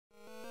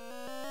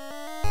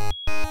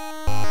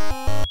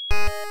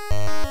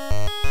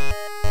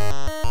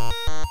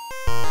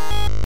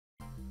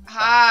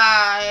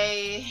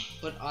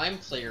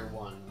player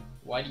one.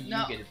 Why do you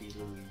get to be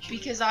Luigi?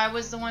 Because I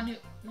was the one who...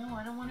 No,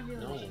 I don't want to be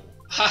Luigi.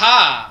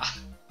 Haha!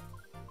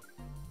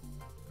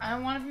 I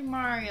don't want to be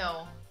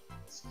Mario.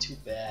 It's too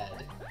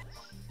bad.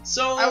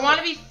 So I want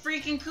to be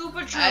freaking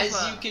Koopa Troopa.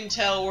 As you can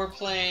tell, we're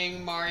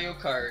playing Mario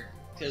Kart.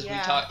 Because we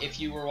talked, if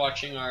you were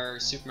watching our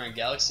Superman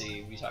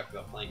Galaxy, we talked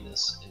about playing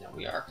this, and now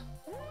we are.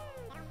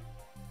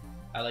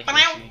 I like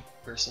Luigi,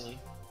 personally.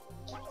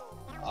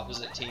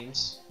 Opposite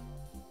teams.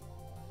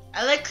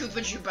 I like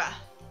Koopa Troopa.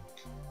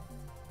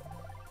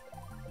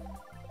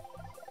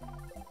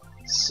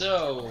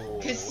 So...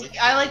 Because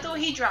I like the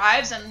way he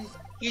drives, and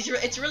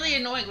it's really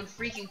annoying when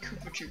freaking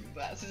Koopa Troopa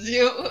passes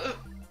you.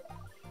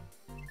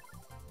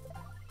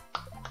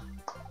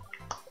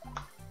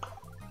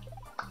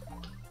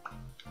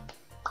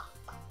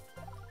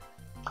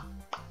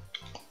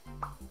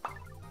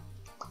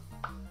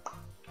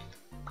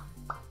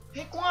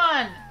 Pick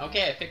one!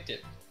 Okay, I picked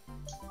it.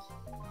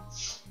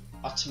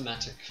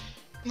 Automatic.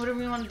 What do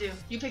we want to do?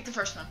 You pick the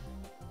first one.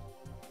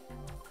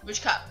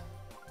 Which cup?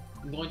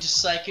 I'm going to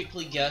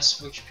psychically guess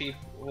what we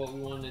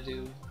want to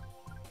do.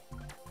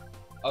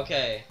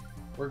 Okay,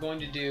 we're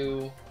going to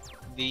do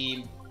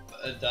the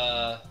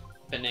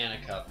banana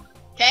cup.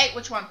 Okay,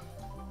 which one?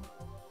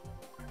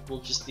 Well,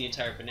 just the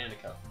entire banana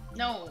cup.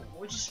 No,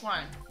 which is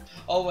one?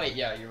 Oh wait,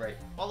 yeah, you're right.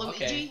 Waluigi?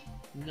 Okay.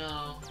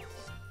 No.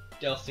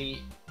 Delphi.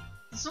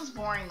 This one's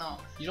boring though.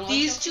 You don't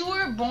These like two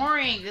are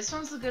boring. This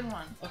one's the good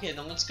one. Okay,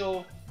 then let's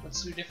go.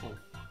 Let's do a different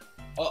one.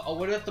 Oh,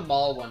 what about the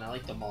mall one? I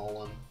like the mall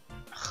one.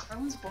 Ugh, that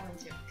one's boring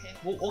too. Okay.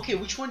 Well, okay,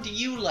 which one do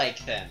you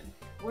like then?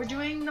 We're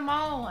doing the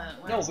mall one.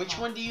 No, which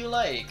one do you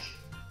like?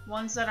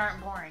 Ones that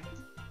aren't boring.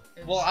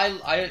 Oops. Well, I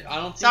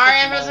don't think. Sorry,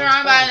 I pressed the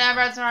wrong button. I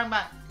pressed the wrong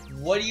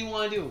button. What do you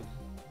want to do?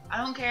 I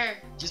don't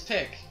care. Just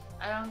pick.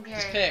 I don't care.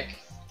 Just pick.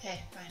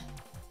 Okay, fine.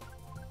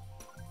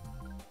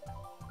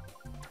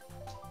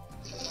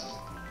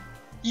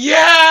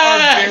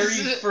 Yes! Our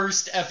very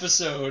first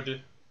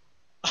episode.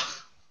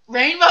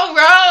 Rainbow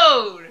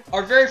Road!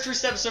 Our very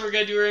first episode, we're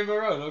gonna do Rainbow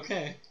Road,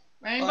 okay.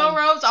 Rainbow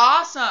Road's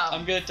awesome!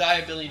 I'm gonna die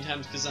a billion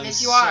times because I'm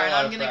yes, you so are, and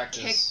out I'm of gonna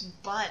practice.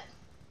 kick butt.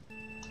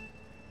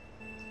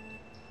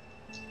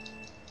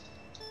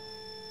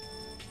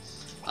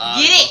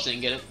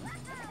 Didn't get it.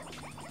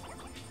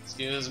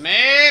 Excuse me!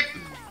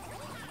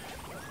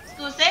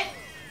 Excuse me?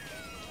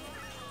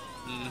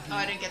 Oh,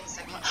 I didn't get the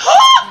second one.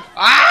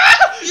 Ah!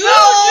 You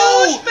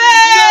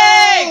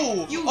douchebag!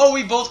 No! You oh,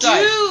 we both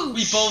died. douche!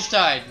 We both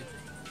died.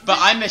 But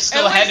I'm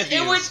still ahead of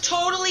you. It was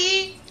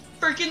totally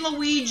freaking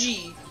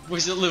Luigi.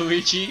 Was it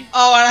Luigi?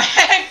 Oh, and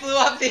I flew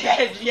up the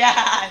edge.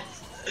 Yes.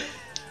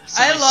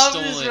 I love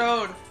this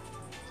road.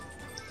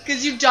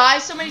 Because you die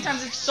so many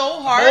times, it's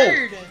so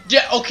hard. Oh,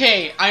 yeah,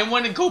 okay, I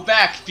want to go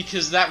back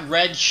because that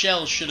red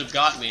shell should have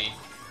got me.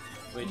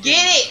 Wait,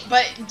 Get it!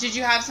 But did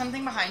you have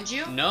something behind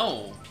you?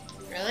 No.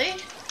 Really?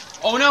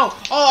 Oh no!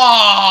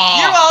 Oh!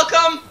 You're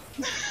welcome!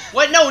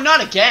 What? No,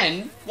 not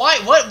again! Why?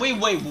 What? Wait,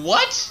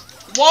 what?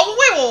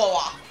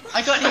 Whoa.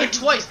 I got hit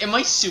twice. Am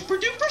I super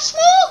duper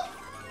small?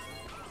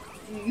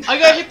 I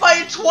got hit by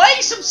it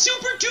twice! I'm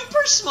super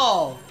duper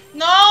small!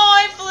 No,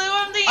 I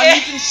flew in the air!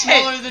 I'm even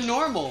smaller than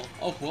normal.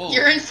 Oh, whoa.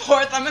 You're in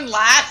fourth, I'm in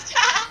last.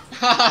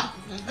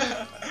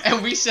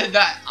 And we said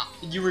that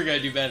you were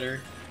gonna do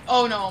better.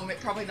 Oh no,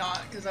 probably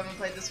not, because I haven't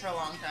played this for a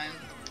long time.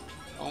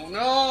 Oh no!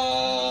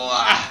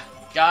 Ah,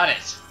 got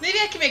it. Maybe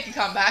I can make a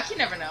comeback, you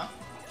never know.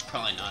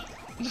 Probably not.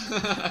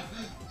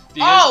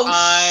 Oh,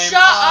 I'm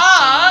shut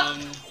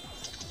awesome. up!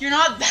 You're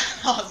not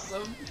that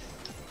awesome.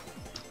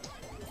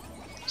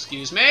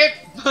 Excuse me?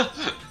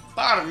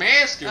 Pardon me,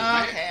 excuse me.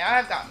 Okay,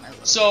 I've got my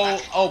little So,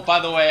 back. oh, by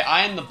the way,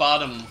 I am the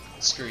bottom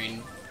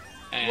screen.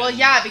 And Well,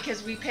 yeah,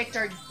 because we picked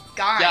our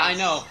guys. yeah, I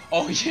know.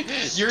 Oh,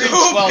 you're in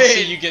 12, so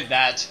you get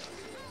that.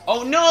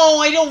 Oh, no,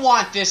 I don't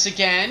want this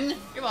again.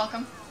 You're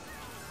welcome.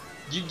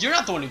 You're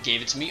not the one who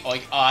gave it to me. Oh,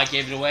 I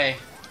gave it away.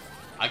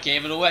 I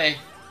gave it away.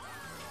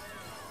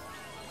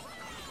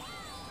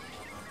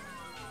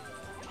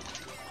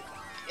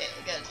 Yeah,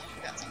 good.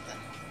 We got something.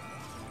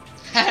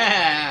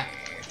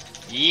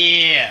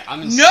 Yeah,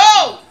 I'm in No!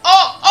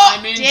 Oh,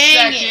 I'm in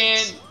dang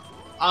second. It.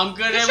 I'm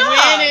gonna Good job.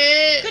 win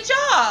it. Good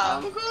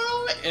job. I'm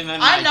gonna win. And then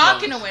I'm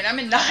not don't. gonna win. I'm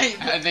in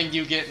ninth. I think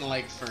you get in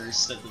like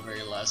first at the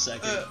very last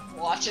second.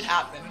 Watch it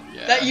happen.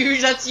 Yeah.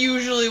 That's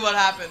usually what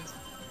happens.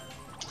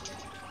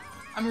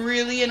 I'm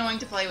really annoying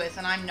to play with,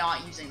 and I'm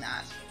not using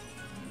that.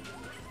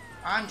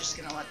 I'm just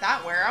gonna let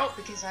that wear out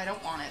because I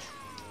don't want it.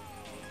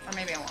 Or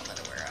maybe I won't let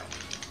it wear out.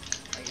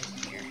 I'll use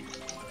it here.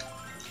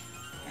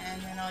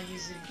 And then I'll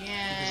use it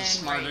again. It's a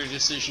smarter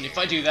decision. If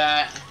I do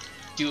that,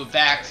 do a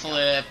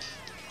backflip,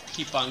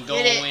 keep on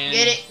going.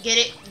 Get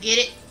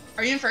it.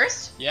 Are you in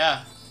first?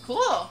 Yeah. Cool.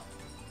 On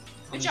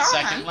Good the job,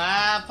 second man.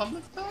 lap, I'm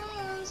the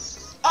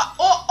first.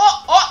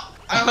 Oh!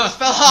 I almost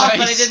fell off,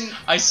 but I didn't.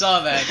 I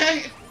saw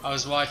that. I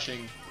was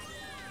watching.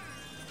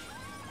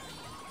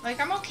 Like,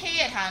 I'm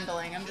okay at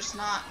handling. I'm just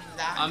not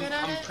that good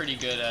at it. I'm pretty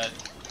good at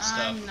stuff.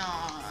 I'm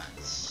not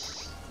the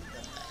best.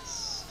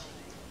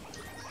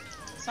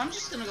 So I'm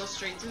just gonna go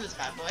straight through this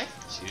bad boy.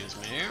 Excuse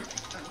me.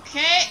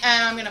 Okay,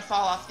 and I'm gonna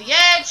fall off the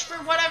edge for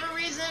whatever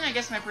reason. I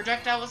guess my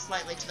projectile was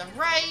slightly to the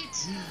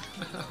right.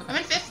 I'm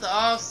in 5th though.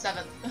 Oh,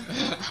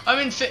 7th. I'm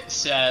in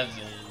 7.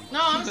 No,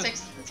 I'm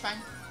 6th. It's fine.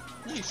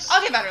 Nice.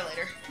 I'll get better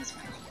later. It's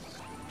fine.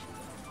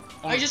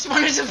 Oh. I just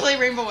wanted to play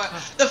Rainbow Road. Our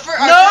first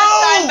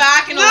time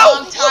back in a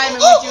long time,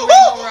 and we do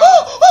Rainbow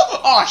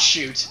Road. Oh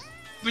shoot!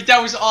 But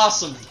that was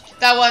awesome.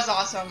 That was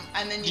awesome.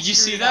 And then did you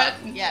see that?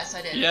 Yes,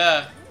 I did.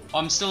 Yeah.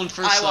 I'm still in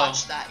 1st. I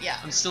watched that. Yeah.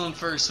 I'm still in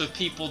 1st with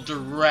people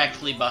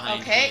directly behind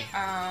me. Okay.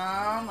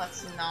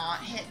 Let's not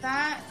hit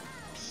that.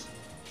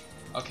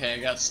 Okay, I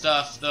got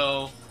stuff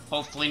though.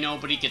 Hopefully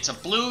nobody gets a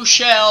blue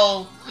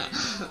shell,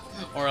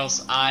 or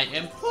else I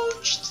am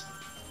poached.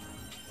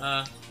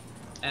 And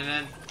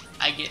then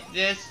I get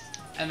this,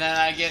 and then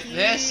I get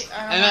this,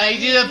 and then I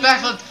do the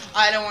backflip.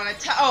 I don't want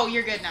to. Oh,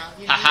 you're good now.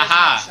 You don't Ha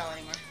ha have a shell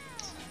anymore.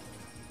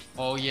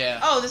 Oh yeah.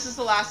 Oh, this is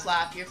the last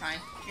lap. You're fine.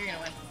 You're gonna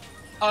win.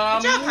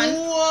 Good job, hun.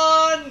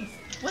 Won.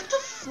 What the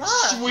fuck?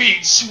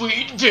 Sweet,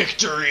 sweet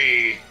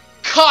victory.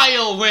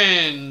 Kyle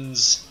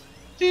wins.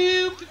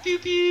 Pew pew pew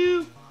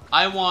pew.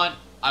 I want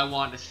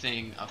a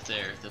thing up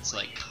there that's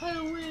like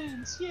Kyle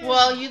wins. Yeah.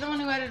 Well, you're the one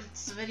who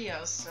edits the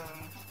videos, so.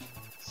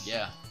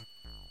 Yeah.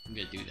 I'm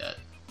gonna do that.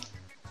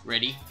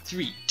 Ready?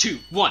 3, 2,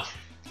 1.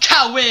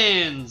 Kyle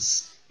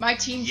wins. My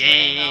team's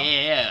winning, though.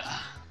 Yeah.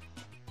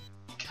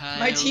 Kyle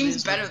My team's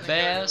is better the than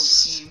your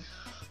best. team.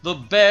 The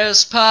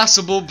best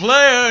possible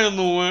player in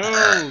the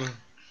world.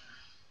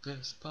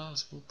 Best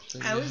possible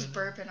player. I always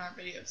burp in our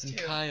videos And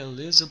too. Kyle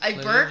is a player.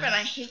 I burp and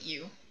I hit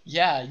you.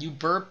 Yeah, you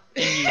burp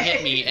and you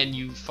hit me and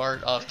you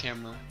fart off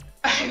camera.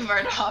 I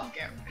fart off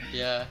camera.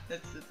 Yeah.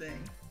 That's the thing.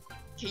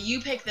 Okay, you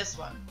pick this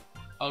one.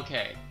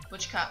 Okay.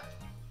 Which cup?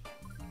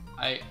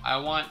 I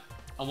want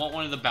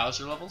one of the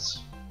Bowser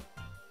levels.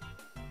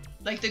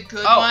 Like the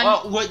good one?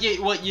 Oh, what?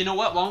 Yeah, what? You know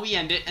what? Why don't we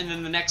end it and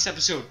then the next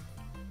episode?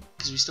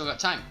 Because we still got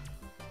time.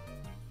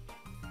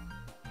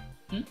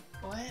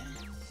 What?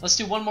 Let's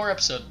do one more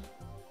episode.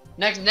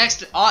 Next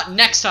time.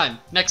 Next time.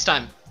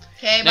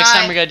 Okay, bye. Next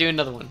time we gotta do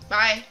another one.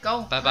 Bye.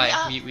 Go. Bye bye.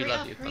 Hurry up, We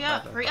love you. Hurry Bye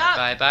up. bye Hurry bye up.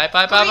 bye bye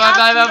bye bye Hurry bye up,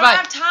 bye we bye don't bye.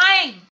 have time.